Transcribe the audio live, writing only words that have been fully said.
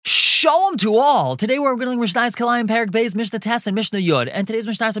Shalom to all! Today we're going to learn Mishnah's Kilaim, Perek Beis, Mishnah Tes, and Mishnah Yud. And today's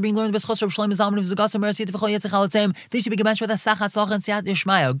Mishnahs are being learned by B'schos Reb Shlomo Zalman of Zugas and Mercy Tifachol Yitzchak Halotzim. These should be gematched with a Sachat Tzlach and Siyat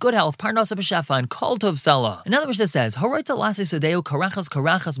Yishmaya, good health, Parnasa B'Shefa, and Kol Tov Sela. Another Mishnah says, Haroitza Lasi Sodeo Karachas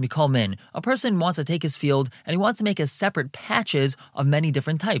Mikol Min. A person wants to take his field and he wants to make a separate patches of many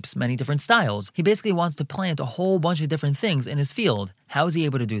different types, many different styles. He basically wants to plant a whole bunch of different things in his field. How is he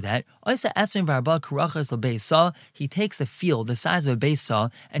able to do that? He takes a field the size of a base saw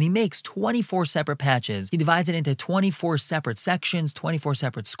and he makes 24 separate patches. He divides it into 24 separate sections, 24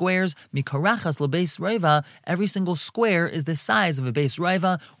 separate squares. Every single square is the size of a base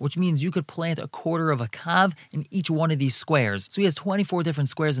raiva, which means you could plant a quarter of a kav in each one of these squares. So he has 24 different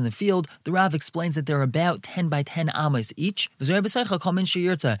squares in the field. The Rav explains that they're about 10 by 10 amas each. And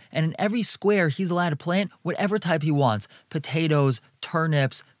in every square, he's allowed to plant whatever type he wants. Potatoes,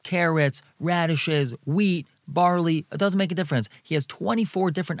 turnips, carrots, radishes, wheat, barley, it doesn't make a difference. He has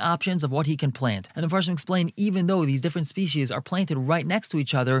 24 different options of what he can plant. And the first explain, even though these different species are planted right next to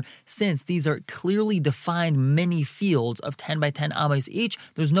each other, since these are clearly defined mini fields of 10 by 10 amas each,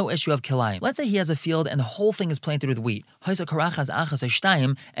 there's no issue of kilaim. Let's say he has a field and the whole thing is planted with wheat.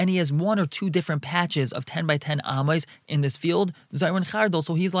 And he has one or two different patches of 10 by 10 amas in this field,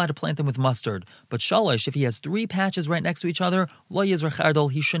 so he's allowed to plant them with mustard. But shalosh, if he has three patches right next to each other,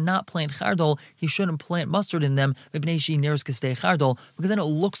 he should not plant chardol, he shouldn't plant mustard in them, because then it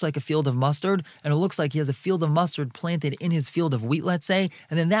looks like a field of mustard, and it looks like he has a field of mustard planted in his field of wheat, let's say,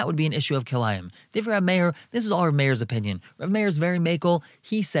 and then that would be an issue of kilaim. Rav Meir, this is all Rav Meir's opinion. Rav Meir is very makel.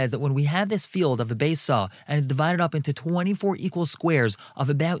 He says that when we have this field of a base saw, and it's divided up into 24 equal squares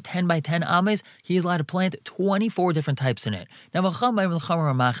of about 10 by 10 amas, he is allowed to plant 24 different types in it. Now,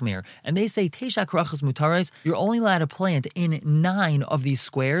 and they say, you're only allowed to plant in 9 of these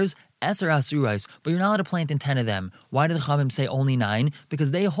squares, Eser Asurais, but you're not allowed to plant in 10 of them. Why do the Chavim say only 9?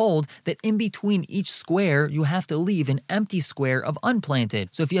 Because they hold that in between each square, you have to leave an empty square of unplanted.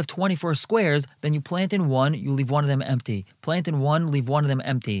 So if you have 24 squares, then you plant in 1, you leave one of them empty. Plant in 1, leave one of them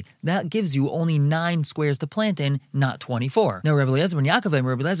empty. That gives you only 9 squares to plant in, not 24. Now, Rabbi Eliezer ben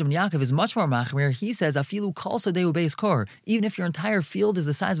Yaakov is much more machmir. He says, Afilu kol sodeu beis kor. Even if your entire field is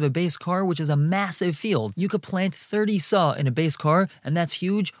the size of a base car, which is a massive field, you could plant 30 saw in a base car, and that's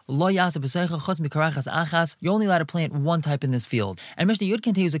huge. You're only allowed to plant one type in this field. And Mishnah Yud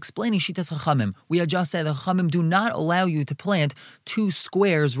continues explaining Shitas Chachamim. We had just said the Chachamim do not allow you to plant 2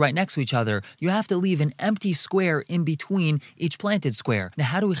 squares right next to each other. You have to leave an empty square in between each planted square. Now,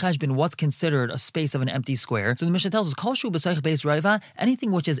 how do we chashbin what's considered a space of an empty square? So the Mishnah tells us, Kol shu b'soich beis raiva,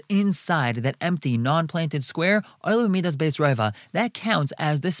 anything which is inside that empty, non-planted square, oilu midas beis raiva, that counts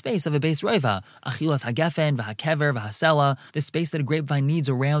as the space of a beis raiva. Achilas hagefen, v'hakever, v'hasela, the space that a grapevine needs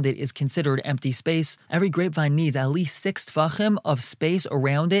around it is considered empty space. Every grapevine needs at least 6 tfachim of space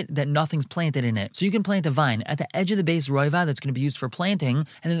around it that nothing's planted in it. So you can plant a vine at the edge of the base roiva that's going to be used for planting,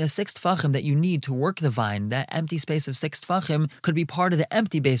 and then the 6 tfachim that you need to work the vine, that empty space of 6 tfachim, could be part of the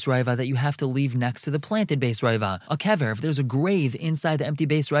empty base roiva that you have to leave next to the planted base roiva. A kever, if there's a grave inside the empty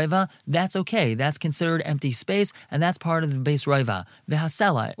base roiva, that's okay. That's considered empty space, and that's part of the base roiva.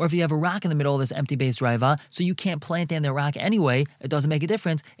 V'hasela, or if you have a rock in the middle of this empty base roiva, so you can't plant in the rock anyway, it doesn't make a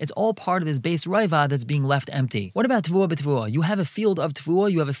difference. It's all part of this base raiva that's being left empty. What about tevuah b'tevuah? You have a field of tevuah,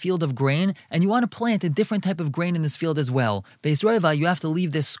 you have a field of grain, and you want to plant a different type of grain in this field as well. Base raiva, you have to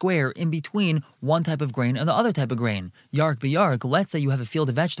leave this square in between one type of grain and the other type of grain. Yark b'yark, let's say you have a field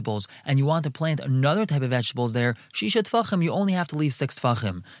of vegetables, and you want to plant another type of vegetables there. Shisha tfachim, you only have to leave 6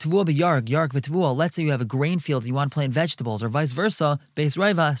 tfachim. Tevuah b'yark, yark b'tevuah, let's say you have a grain field and you want to plant vegetables, or vice versa, base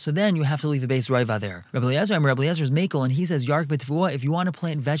raiva, so then you have to leave a base raiva there. Rabbi Eliezer is makel, and he says yark b'tevuah, if you want to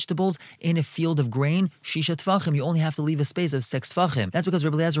plant vegetables in a field of grain, shisha tfachim, you only have to leave a space of 6 tfachim. That's because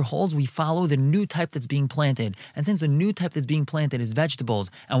Rabbi Eliezer holds we follow the new type that's being planted. And since the new type that's being planted is vegetables,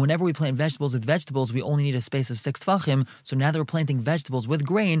 and whenever we plant vegetables with vegetables, we only need a space of 6 tfachim, so now that we're planting vegetables with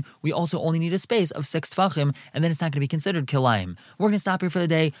grain, we also only need a space of 6 tfachim, and then it's not going to be considered kilaim. We're going to stop here for the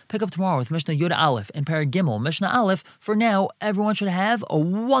day, pick up tomorrow with Mishnah Yud Aleph and Perek Gimel, Mishnah Aleph. For now, everyone should have a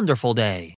wonderful day.